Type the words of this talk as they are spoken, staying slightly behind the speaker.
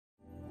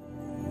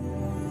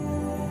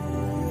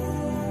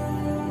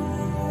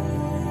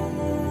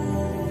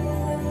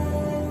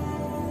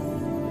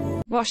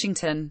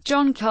Washington.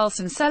 John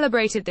Carlson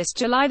celebrated this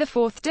July the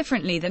 4th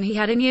differently than he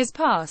had in years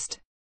past.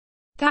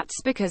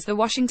 That's because the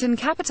Washington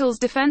Capitals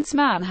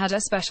defenseman had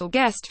a special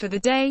guest for the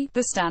day,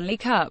 the Stanley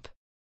Cup.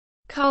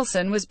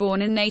 Carlson was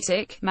born in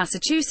Natick,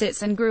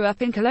 Massachusetts and grew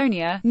up in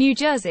Colonia, New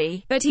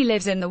Jersey, but he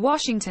lives in the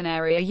Washington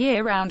area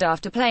year-round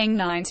after playing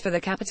nines for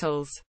the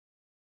Capitals.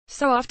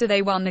 So after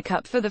they won the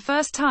Cup for the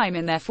first time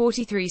in their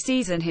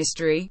 43-season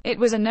history, it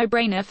was a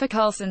no-brainer for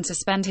Carlson to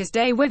spend his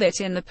day with it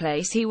in the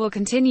place he will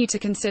continue to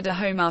consider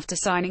home after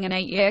signing an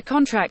 8-year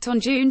contract on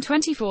June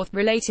 24.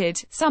 Related,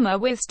 summer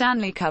with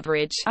Stanley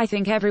coverage. I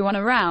think everyone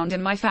around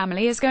in my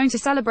family is going to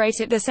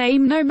celebrate it the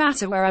same no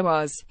matter where I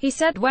was, he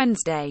said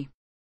Wednesday.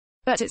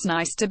 But it's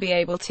nice to be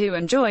able to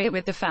enjoy it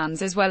with the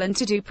fans as well and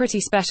to do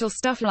pretty special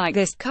stuff like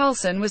this.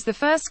 Carlson was the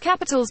first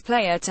Capitals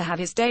player to have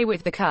his day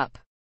with the Cup.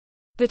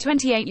 The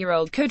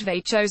 28-year-old could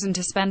have chosen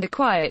to spend a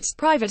quiet,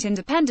 private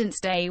Independence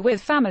Day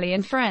with family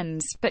and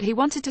friends, but he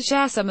wanted to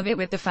share some of it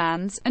with the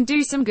fans, and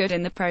do some good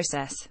in the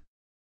process.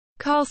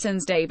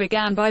 Carlson's day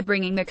began by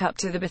bringing the Cup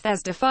to the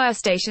Bethesda Fire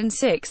Station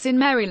 6 in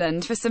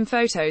Maryland for some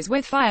photos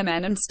with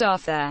firemen and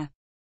staff there.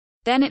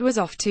 Then it was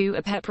off to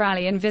a pep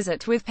rally and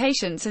visit with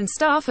patients and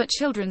staff at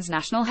Children's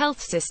National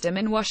Health System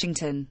in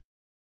Washington.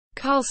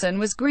 Carlson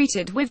was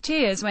greeted with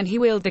cheers when he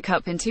wheeled the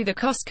Cup into the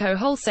Costco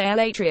wholesale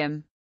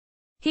atrium.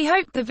 He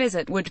hoped the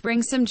visit would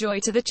bring some joy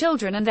to the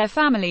children and their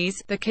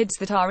families. The kids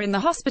that are in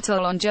the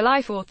hospital on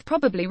July 4th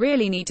probably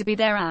really need to be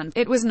there, and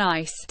it was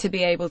nice to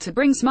be able to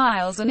bring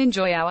smiles and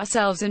enjoy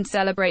ourselves and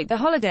celebrate the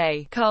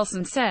holiday,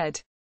 Carlson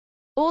said.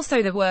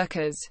 Also the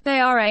workers, they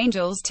are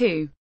angels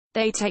too.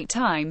 They take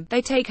time,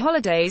 they take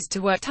holidays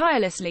to work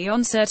tirelessly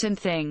on certain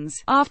things.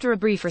 After a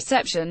brief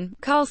reception,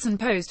 Carlson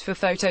posed for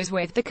photos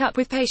with the Cup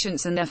with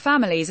patients and their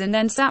families and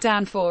then sat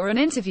down for an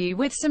interview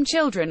with some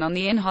children on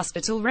the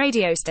in-hospital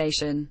radio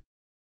station.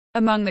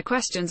 Among the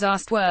questions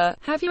asked were,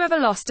 have you ever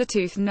lost a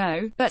tooth?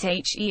 No, but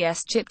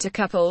HES chipped a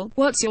couple.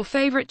 What's your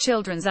favorite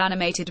children's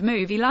animated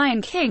movie?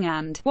 Lion King.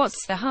 And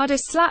what's the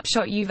hardest slap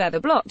shot you've ever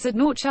blocked at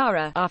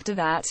Norchara? After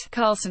that,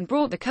 Carlson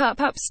brought the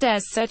Cup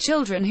upstairs so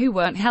children who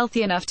weren't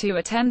healthy enough to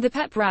attend the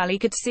pep rally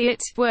could see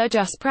it. We're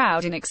just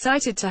proud and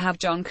excited to have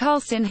John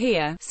Carlson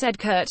here, said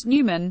Kurt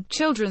Newman,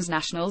 Children's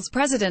National's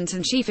president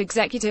and chief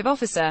executive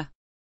officer.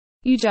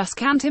 You just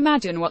can't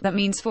imagine what that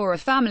means for a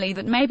family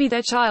that maybe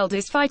their child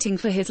is fighting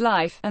for his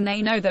life, and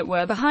they know that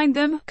we're behind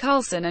them.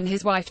 Carlson and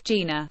his wife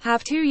Gina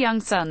have 2 young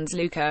sons,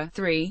 Luca,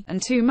 3,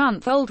 and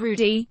 2-month-old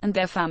Rudy, and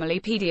their family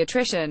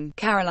pediatrician,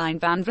 Caroline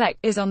Van Vleck,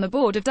 is on the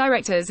board of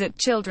directors at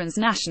Children's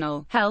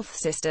National Health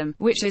System,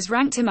 which is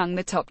ranked among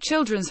the top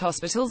children's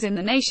hospitals in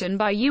the nation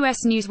by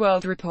U.S. News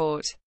World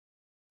Report.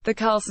 The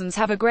Carlsons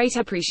have a great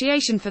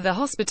appreciation for the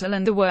hospital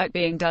and the work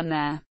being done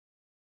there.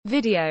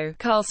 Video.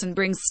 Carlson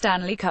brings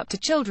Stanley Cup to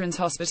Children's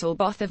Hospital.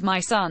 Both of my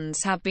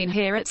sons have been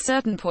here at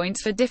certain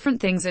points for different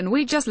things and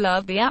we just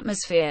love the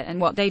atmosphere and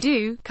what they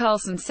do,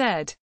 Carlson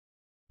said.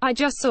 I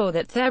just saw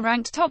that they're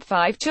ranked top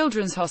 5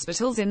 children's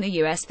hospitals in the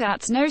US.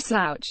 That's no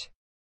slouch.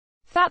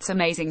 That's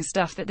amazing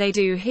stuff that they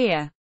do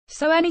here.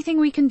 So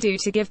anything we can do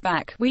to give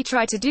back, we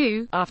try to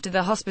do. After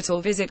the hospital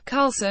visit,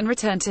 Carlson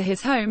returned to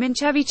his home in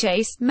Chevy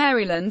Chase,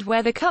 Maryland,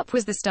 where the Cup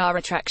was the star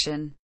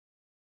attraction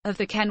of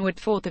the Kenwood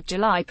 4th of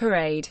July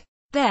parade.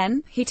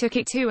 Then, he took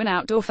it to an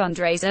outdoor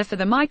fundraiser for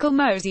the Michael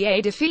Mosier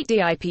Defeat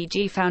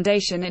DIPG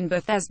Foundation in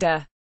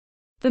Bethesda.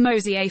 The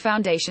Mosier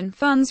Foundation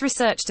funds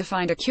research to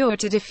find a cure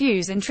to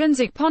diffuse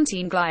intrinsic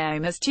pontine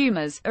gliomas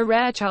tumors, a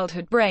rare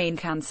childhood brain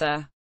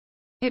cancer.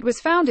 It was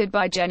founded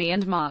by Jenny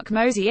and Mark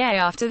Mosier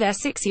after their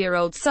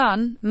 6-year-old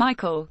son,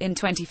 Michael, in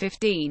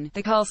 2015.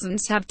 The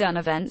Carlsons have done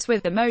events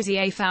with the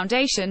Mosier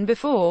Foundation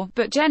before,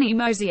 but Jenny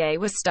Mosier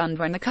was stunned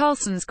when the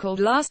Carlsons called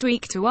last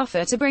week to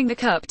offer to bring the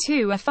Cup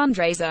to a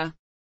fundraiser.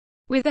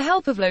 With the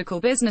help of local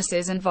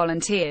businesses and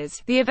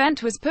volunteers, the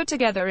event was put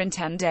together in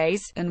 10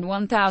 days, and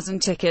 1,000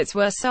 tickets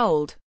were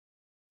sold.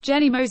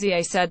 Jenny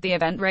Mosier said the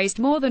event raised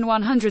more than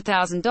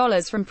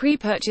 $100,000 from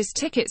pre-purchase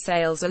ticket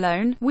sales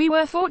alone. We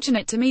were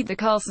fortunate to meet the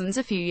Carlsons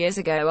a few years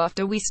ago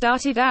after we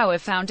started our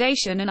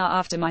foundation and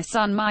after my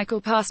son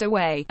Michael passed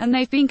away, and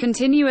they've been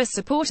continuous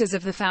supporters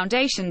of the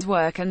foundation's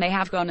work and they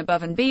have gone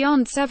above and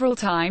beyond several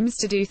times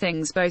to do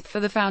things both for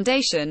the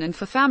foundation and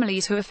for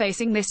families who are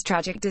facing this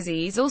tragic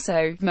disease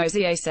also,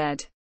 Mosier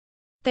said.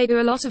 They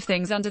do a lot of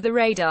things under the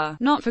radar,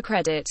 not for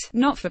credit,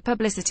 not for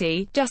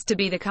publicity, just to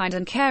be the kind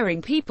and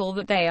caring people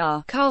that they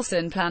are.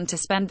 Carlson planned to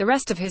spend the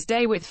rest of his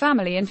day with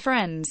family and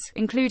friends,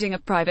 including a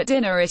private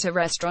dinner at a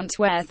restaurant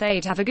where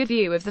they'd have a good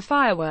view of the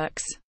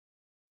fireworks.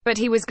 But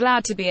he was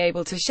glad to be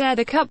able to share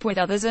the Cup with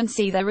others and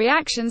see their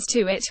reactions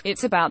to it.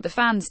 It's about the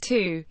fans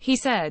too, he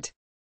said.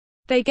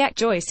 They get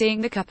joy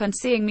seeing the Cup and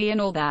seeing me and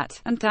all that,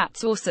 and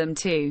that's awesome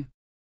too.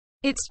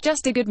 It's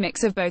just a good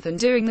mix of both and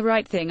doing the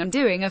right thing and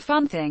doing a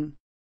fun thing.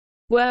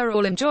 We're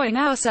all enjoying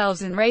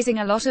ourselves and raising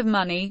a lot of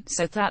money,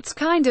 so that's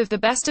kind of the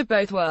best of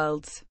both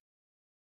worlds.